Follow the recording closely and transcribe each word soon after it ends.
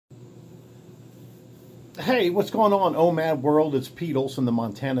Hey, what's going on, OMAD world? It's Pete Olson, the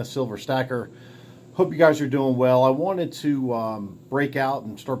Montana Silver Stacker. Hope you guys are doing well. I wanted to break out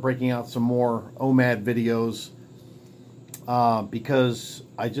and start breaking out some more OMAD videos because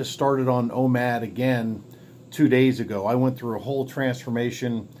I just started on OMAD again 2 days ago. I went through a whole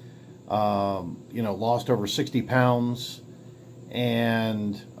transformation, lost over 60 pounds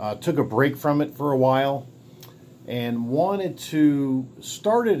and took a break from it for a while and wanted to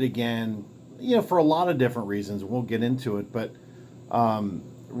start it again, for a lot of different reasons. We'll get into it, but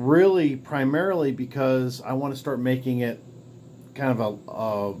really primarily because I want to start making it kind of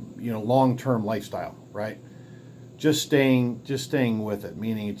a long-term lifestyle, right? Just staying with it,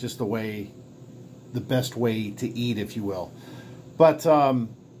 meaning it's just the best way to eat, if you will. But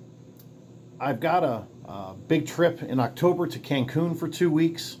I've got a big trip in October to Cancun for 2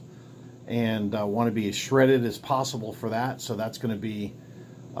 weeks, and I want to be as shredded as possible for that. So that's going to be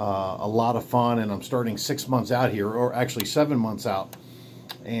a lot of fun, and I'm starting 6 months out here, or actually 7 months out,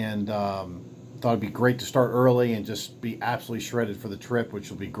 and thought it'd be great to start early and just be absolutely shredded for the trip, which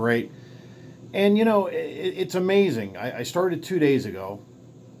will be great. And it's amazing. I started 2 days ago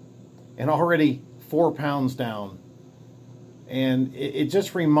and already 4 pounds down, and it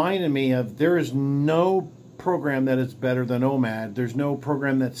just reminded me of there is no program that is better than OMAD. There's no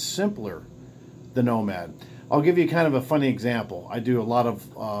program that's simpler than OMAD. I'll give you kind of a funny example. I do a lot of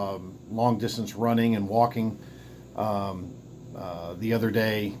long distance running and walking. The other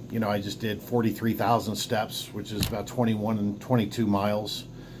day, I just did 43,000 steps, which is about 21 and 22 miles.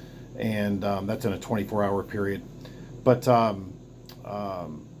 And that's in a 24-hour period. But,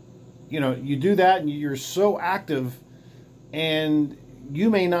 you do that and you're so active, and you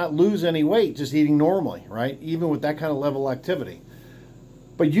may not lose any weight just eating normally, right? Even with that kind of level of activity.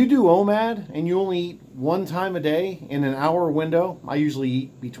 But you do OMAD and you only eat one time a day in an hour window. I usually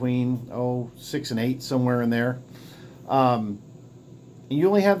eat between 6 and 8, somewhere in there. And you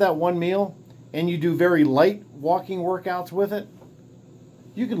only have that one meal, and you do very light walking workouts with it.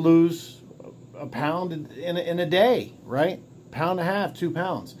 You could lose a pound in a day, right? Pound and a half, 2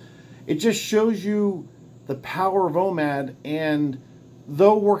 pounds. It just shows you the power of OMAD. And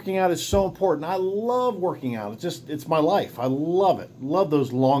though working out is so important, I love working out. It's my life. I love it. Love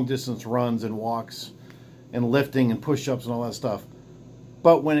those long distance runs and walks and lifting and push-ups and all that stuff.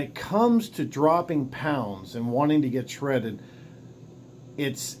 But when it comes to dropping pounds and wanting to get shredded,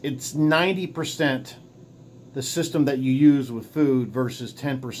 it's 90% the system that you use with food versus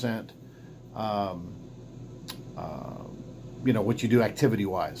 10%, what you do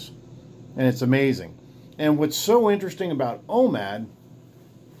activity-wise. And it's amazing. And what's so interesting about OMAD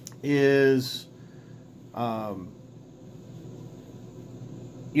is,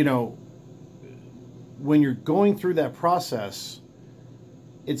 when you're going through that process,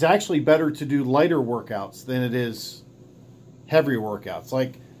 it's actually better to do lighter workouts than it is heavier workouts.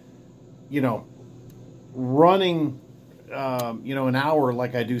 Like, running, an hour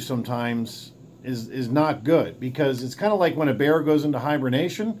like I do sometimes is not good, because it's kind of like when a bear goes into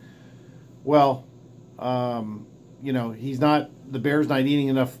hibernation. Well, the bear's not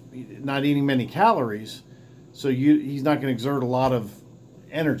eating many calories, so he's not going to exert a lot of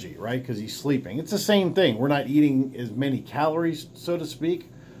energy, right? Because he's sleeping. It's the same thing. We're not eating as many calories, so to speak,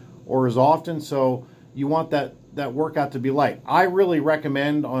 or as often. So you want that workout to be light. I really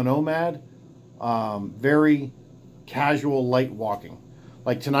recommend on OMAD very casual light walking.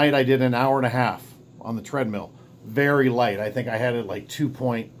 Like tonight, I did an hour and a half on the treadmill. Very light. I think I had it like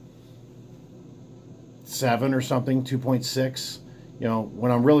 2.7 or something, 2.6.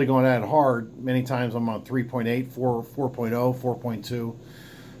 When I'm really going at it hard, many times I'm on 3.8, 4.0,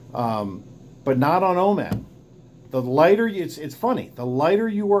 4.2. But not on OMAD. The lighter, it's funny, the lighter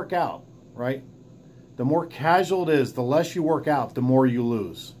you work out, right? The more casual it is, the less you work out, the more you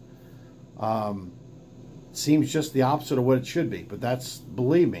lose. Seems just the opposite of what it should be, but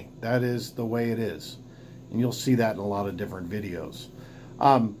believe me, that is the way it is. And you'll see that in a lot of different videos.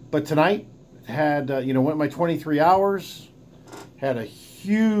 But tonight, had, went my 23 hours, had a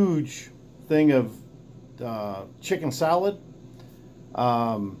huge thing of chicken salad.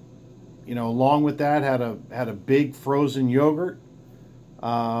 Along with that, had a big frozen yogurt.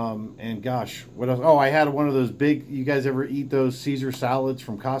 And gosh, what else? Oh, I had one of those big, you guys ever eat those Caesar salads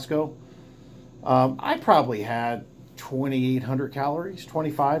from Costco? I probably had 2,800 calories,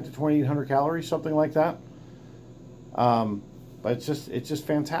 25 to 2,800 calories, something like that. But it's just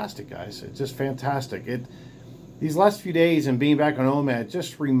fantastic, guys. It's just fantastic. These last few days and being back on OMAD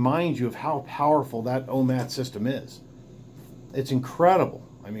just reminds you of how powerful that OMAD system is. It's incredible.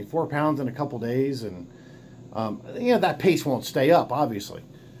 I mean, 4 pounds in a couple days, and that pace won't stay up, obviously.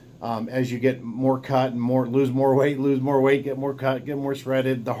 as you get more cut and lose more weight, get more cut, get more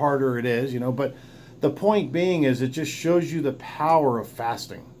shredded, the harder it is, you know. But the point being is it just shows you the power of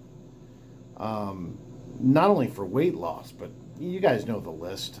fasting. Not only for weight loss, but you guys know the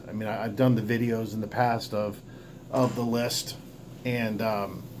list. I mean, I've done the videos in the past of the list, and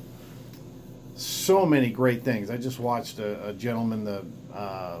so many great things. I just watched a gentleman, the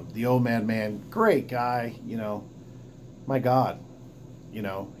OMAD man, great guy, you know, my God, you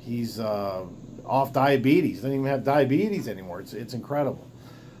know, he's off diabetes, doesn't even have diabetes anymore. It's incredible.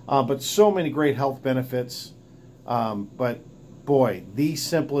 But so many great health benefits. But boy, the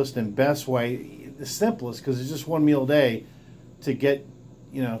simplest and best way, the simplest, because it's just one meal a day to get,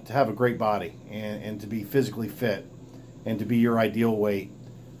 you know, to have a great body and to be physically fit and to be your ideal weight.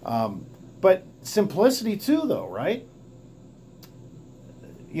 But simplicity too, though, right?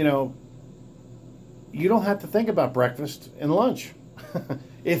 You know, you don't have to think about breakfast and lunch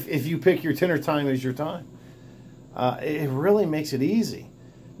if you pick your dinner time as your time. It really makes it easy.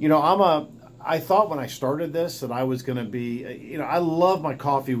 You know, I thought when I started this that I was going to be, you know, I love my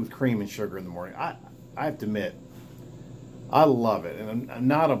coffee with cream and sugar in the morning. I have to admit, I love it. And I'm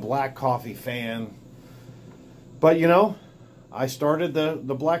not a black coffee fan. But, you know, I started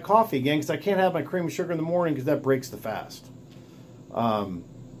the black coffee again because I can't have my cream and sugar in the morning because that breaks the fast. So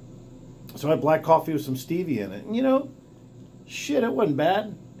I had black coffee with some stevia in it. And, you know, shit, it wasn't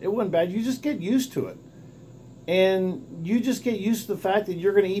bad. It wasn't bad. You just get used to it. And you just get used to the fact that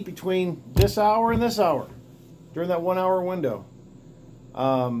you're going to eat between this hour and this hour during that 1 hour window.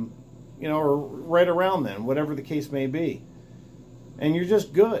 You know, or right around then, whatever the case may be. And you're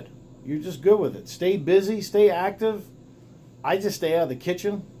just good. You're just good with it. Stay busy, stay active. I just stay out of the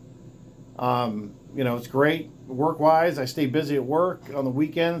kitchen. You know, it's great work-wise. I stay busy at work on the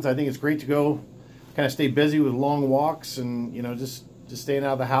weekends. I think it's great to go kind of stay busy with long walks and, you know, just staying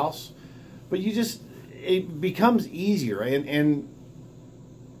out of the house. But you just, it becomes easier. And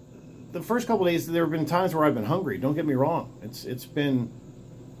the first couple of days, there have been times where I've been hungry. Don't get me wrong. There's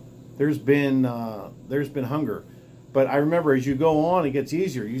been hunger. But I remember as you go on, it gets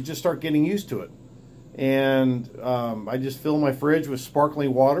easier. You just start getting used to it. And I just fill my fridge with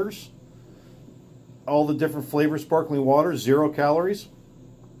sparkling waters. All the different flavor sparkling waters, 0 calories.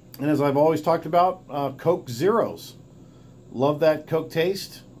 And as I've always talked about, Coke Zeros. Love that Coke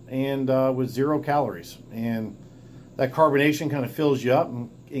taste, and with 0 calories. And that carbonation kind of fills you up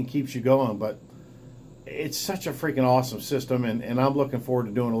and keeps you going. But it's such a freaking awesome system, and I'm looking forward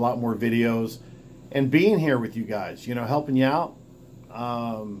to doing a lot more videos and being here with you guys, you know, helping you out,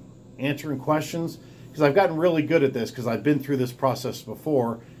 answering questions, because I've gotten really good at this because I've been through this process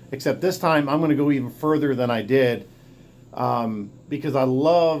before, except this time I'm going to go even further than I did, because I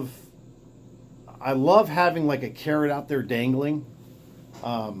love having like a carrot out there dangling.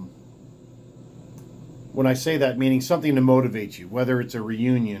 When I say that, meaning something to motivate you, whether it's a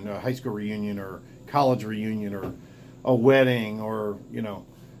reunion, a high school reunion or college reunion or a wedding, or, you know,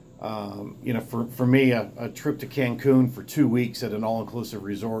 for me, a trip to Cancun for 2 weeks at an all-inclusive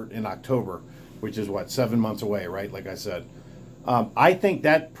resort in October, which is what, 7 months away, right? Like I said, I think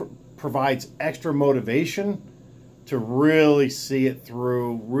that provides extra motivation to really see it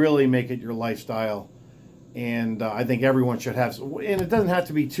through, really make it your lifestyle. And I think everyone should have, and it doesn't have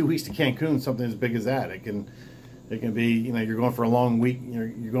to be 2 weeks to Cancun, something as big as that. It can be, you know, you're going for a long week,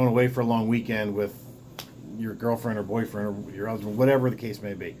 you're going away for a long weekend with your girlfriend or boyfriend or your husband, whatever the case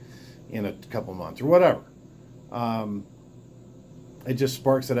may be, in a couple months or whatever. It just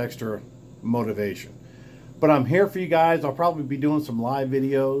sparks that extra motivation. But I'm here for you guys. I'll probably be doing some live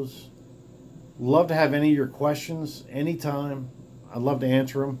videos. Love to have any of your questions anytime. I'd love to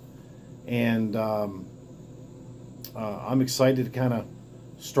answer them. And I'm excited to kind of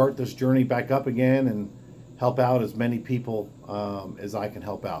start this journey back up again and help out as many people as I can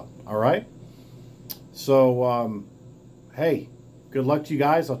help out. All right? So, hey, good luck to you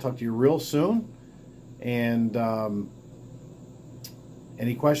guys. I'll talk to you real soon. And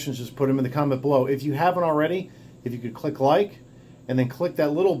any questions, just put them in the comment below. If you haven't already, if you could click like and then click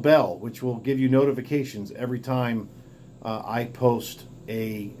that little bell, which will give you notifications every time I post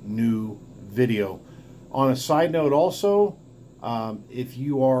a new video. On a side note also, if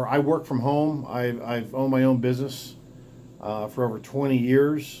you are, I work from home. I've owned my own business for over 20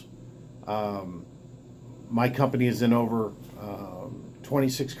 years. My company is in over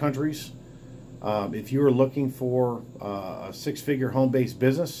 26 countries. If you are looking for a 6-figure home-based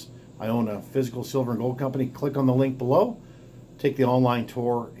business, I own a physical silver and gold company. Click on the link below, take the online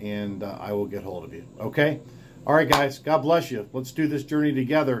tour, and I will get hold of you. Okay? All right, guys. God bless you. Let's do this journey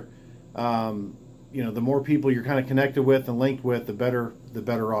together. You know, the more people you're kind of connected with and linked with, the better the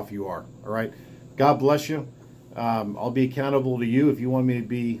better off you are. All right. God bless you. I'll be accountable to you if you want me to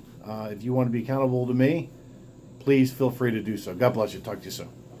be. If you want to be accountable to me, please feel free to do so. God bless you. Talk to you soon.